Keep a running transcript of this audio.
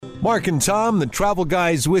Mark and Tom, the Travel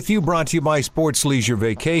Guys with you, brought to you by Sports Leisure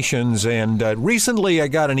Vacations. And recently I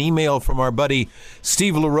got an email from our buddy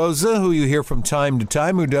Steve LaRosa, who you hear from time to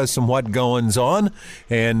time, who does some what goings on.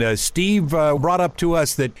 And Steve brought up to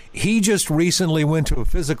us that he just recently went to a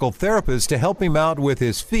physical therapist to help him out with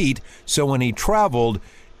his feet, so when he traveled,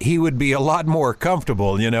 he would be a lot more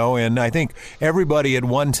comfortable, and I think everybody at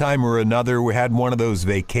one time or another had one of those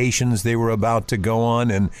vacations they were about to go on,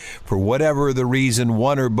 and for whatever the reason,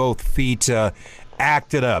 one or both feet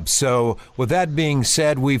acted up. So with that being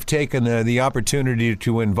said, we've taken the opportunity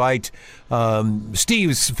to invite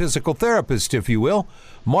Steve's physical therapist, if you will,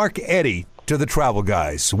 Mark Eddy, to the Travel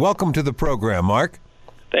Guys. Welcome to the program, Mark.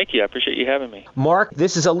 Thank you. I appreciate you having me. Mark,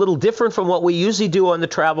 this is a little different from what we usually do on the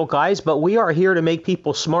Travel Guys, but we are here to make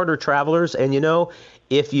people smarter travelers. And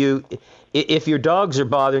if your dogs are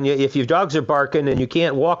bothering you, if your dogs are barking and you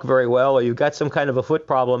can't walk very well, or you've got some kind of a foot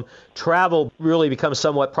problem, travel really becomes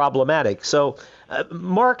somewhat problematic. So,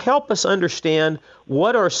 Mark, help us understand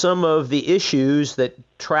what are some of the issues that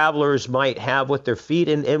travelers might have with their feet,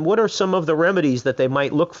 and what are some of the remedies that they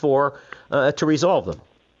might look for to resolve them?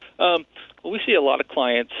 Well, we see a lot of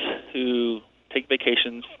clients who take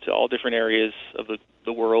vacations to all different areas of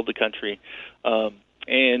the world, the country,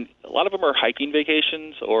 and a lot of them are hiking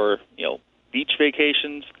vacations or, beach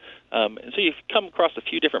vacations. And so you've come across a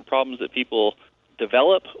few different problems that people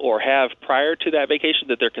develop or have prior to that vacation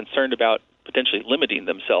that they're concerned about potentially limiting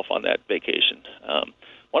themselves on that vacation.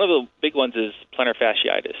 One of the big ones is plantar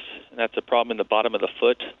fasciitis, and that's a problem in the bottom of the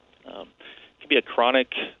foot. It can be a chronic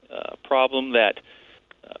problem that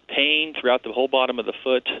pain throughout the whole bottom of the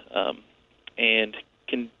foot, and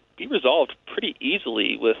can be resolved pretty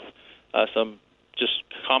easily with some just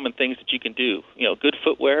common things that you can do. Good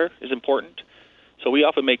footwear is important. So we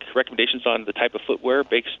often make recommendations on the type of footwear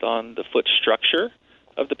based on the foot structure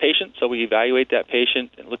of the patient. So we evaluate that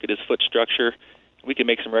patient and look at his foot structure. We can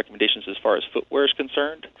make some recommendations as far as footwear is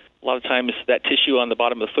concerned. A lot of times that tissue on the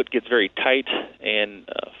bottom of the foot gets very tight and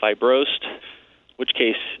fibrosed, in which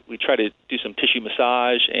case we try to do some tissue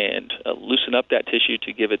massage and loosen up that tissue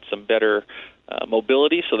to give it some better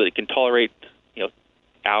mobility so that it can tolerate,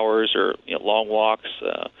 hours or long walks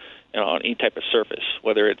on any type of surface,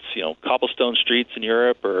 whether it's cobblestone streets in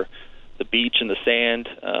Europe or the beach and the sand,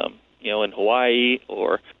 in Hawaii,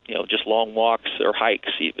 or just long walks or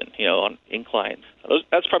hikes even, on inclines.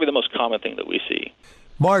 That's probably the most common thing that we see.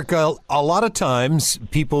 Mark, a lot of times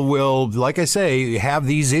people will, like I say, have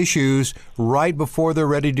these issues right before they're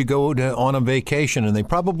ready to go on a vacation, and they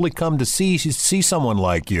probably come to see someone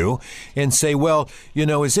like you and say, well,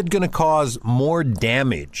 is it going to cause more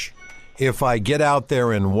damage if I get out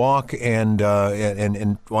there and walk and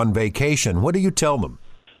on vacation? What do you tell them?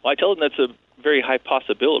 Well, I tell them that's a very high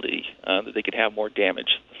possibility that they could have more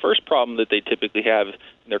damage. The first problem that they typically have and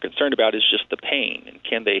they're concerned about is just the pain, and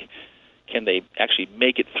can they actually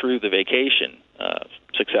make it through the vacation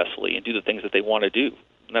successfully and do the things that they want to do?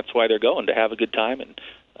 And that's why they're going, to have a good time and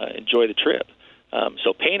enjoy the trip.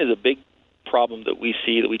 So pain is a big problem that we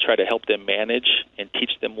see, that we try to help them manage and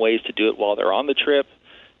teach them ways to do it while they're on the trip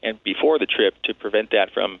and before the trip to prevent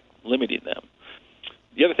that from limiting them.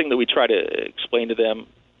 The other thing that we try to explain to them,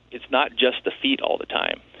 it's not just the feet all the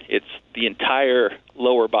time. It's the entire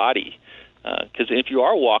lower body. Because if you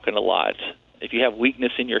are walking a lot, if you have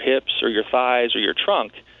weakness in your hips or your thighs or your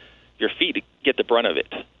trunk, your feet get the brunt of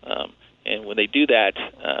it. And when they do that,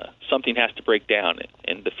 something has to break down,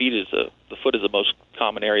 and the foot is the most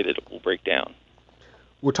common area that it will break down.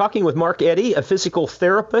 We're talking with Mark Eddy, a physical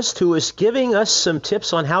therapist who is giving us some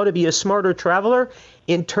tips on how to be a smarter traveler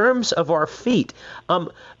in terms of our feet.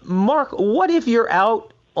 Mark, what if you're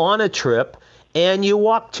out on a trip and you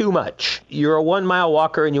walk too much? You're a 1 mile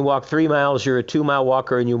walker and you walk 3 miles. You're a 2 mile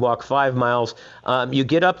walker and you walk 5 miles. You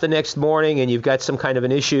get up the next morning and you've got some kind of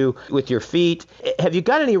an issue with your feet. Have you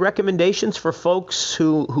got any recommendations for folks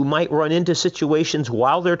who might run into situations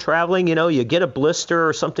while they're traveling? You get a blister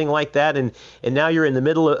or something like that, and now you're in the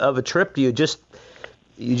middle of a trip. Do you just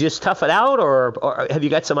tough it out, or have you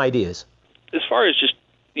got some ideas? As far as just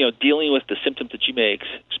dealing with the symptoms that you may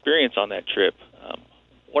experience on that trip,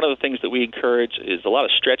 one of the things that we encourage is a lot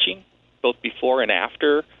of stretching, both before and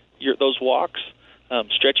after those walks.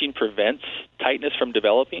 Stretching prevents tightness from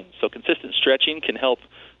developing, so consistent stretching can help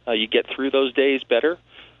you get through those days better.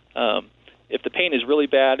 If the pain is really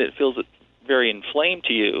bad, it feels very inflamed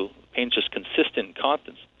to you, pain's just consistent,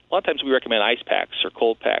 constant, a lot of times we recommend ice packs or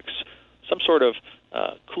cold packs, some sort of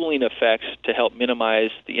cooling effects to help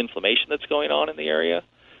minimize the inflammation that's going on in the area.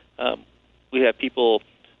 We have people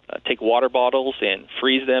take water bottles and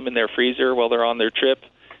freeze them in their freezer while they're on their trip,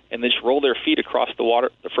 and then just roll their feet across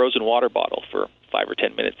the frozen water bottle for 5 or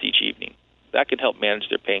 10 minutes each evening. That can help manage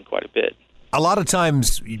their pain quite a bit. A lot of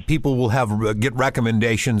times people will get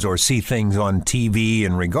recommendations or see things on TV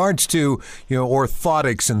in regards to,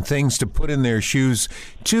 orthotics and things to put in their shoes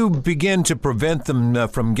to begin to prevent them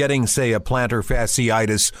from getting, say, a plantar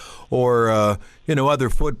fasciitis or, other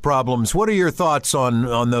foot problems. What are your thoughts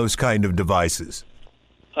on those kind of devices?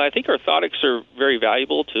 I think orthotics are very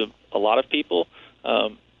valuable to a lot of people.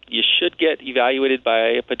 You should get evaluated by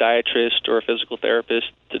a podiatrist or a physical therapist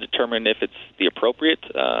to determine if it's the appropriate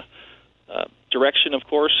direction, of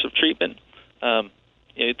course, of treatment.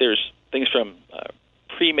 There's things from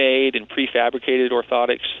pre-made and prefabricated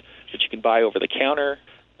orthotics that you can buy over the counter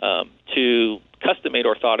to custom-made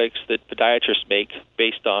orthotics that podiatrists make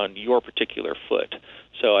based on your particular foot.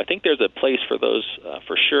 So I think there's a place for those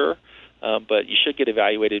for sure, but you should get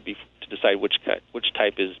evaluated to decide which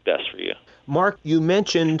type is best for you. Mark, you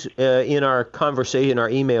mentioned in our conversation, our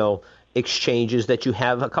email exchanges, that you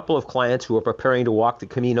have a couple of clients who are preparing to walk the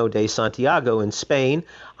Camino de Santiago in Spain.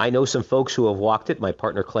 I know some folks who have walked it. My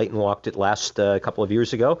partner Clayton walked it last couple of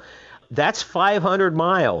years ago. That's 500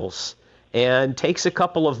 miles and takes a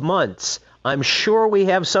couple of months. I'm sure we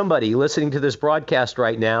have somebody listening to this broadcast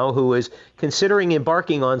right now who is considering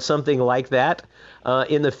embarking on something like that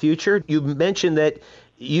in the future. You mentioned that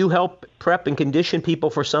you help prep and condition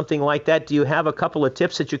people for something like that. Do you have a couple of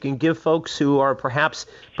tips that you can give folks who are perhaps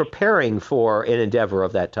preparing for an endeavor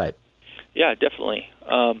of that type? Yeah, definitely.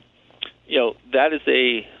 That is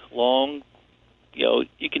a long,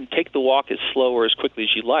 you can take the walk as slow or as quickly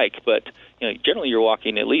as you like, but, generally you're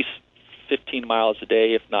walking at least 15 miles a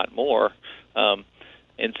day, if not more.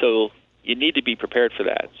 And so you need to be prepared for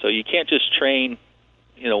that. So you can't just train,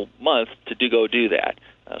 month to go do that.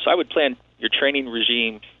 So I would plan your training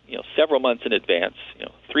regime, several months in advance,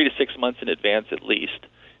 3 to 6 months in advance at least.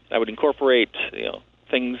 I would incorporate,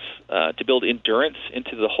 things to build endurance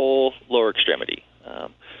into the whole lower extremity.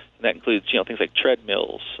 And that includes, things like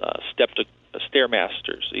treadmills,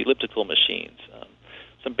 Stairmasters, elliptical machines.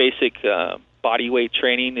 Some basic body weight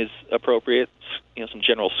training is appropriate, some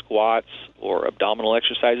general squats or abdominal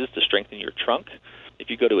exercises to strengthen your trunk. If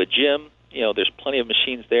you go to a gym, there's plenty of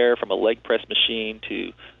machines there, from a leg press machine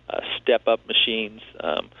to step-up machines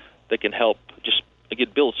that can help just, again,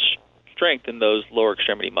 build strength in those lower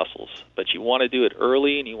extremity muscles. But you want to do it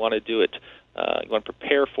early, and you want to do it, you want to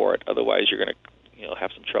prepare for it. Otherwise, you're going to,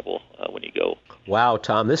 have some trouble when you go. Wow,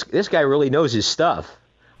 Tom, this guy really knows his stuff.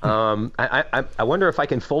 I wonder if I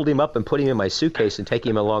can fold him up and put him in my suitcase and take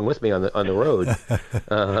him along with me on the road.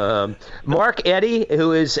 Mark Eddy,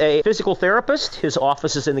 who is a physical therapist, his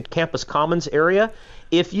office is in the Campus Commons area.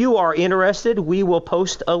 If you are interested, we will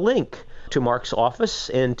post a link to Mark's office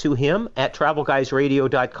and to him at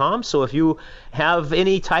travelguysradio.com. So if you have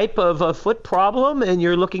any type of a foot problem and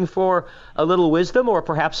you're looking for a little wisdom or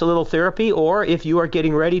perhaps a little therapy, or if you are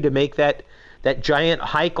getting ready to make that giant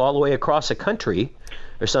hike all the way across the country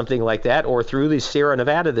or something like that, or through the Sierra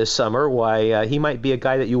Nevada this summer, why, he might be a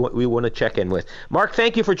guy that we want to check in with. Mark,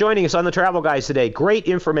 thank you for joining us on the Travel Guys today. Great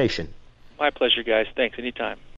information. My pleasure, guys. Thanks. Anytime.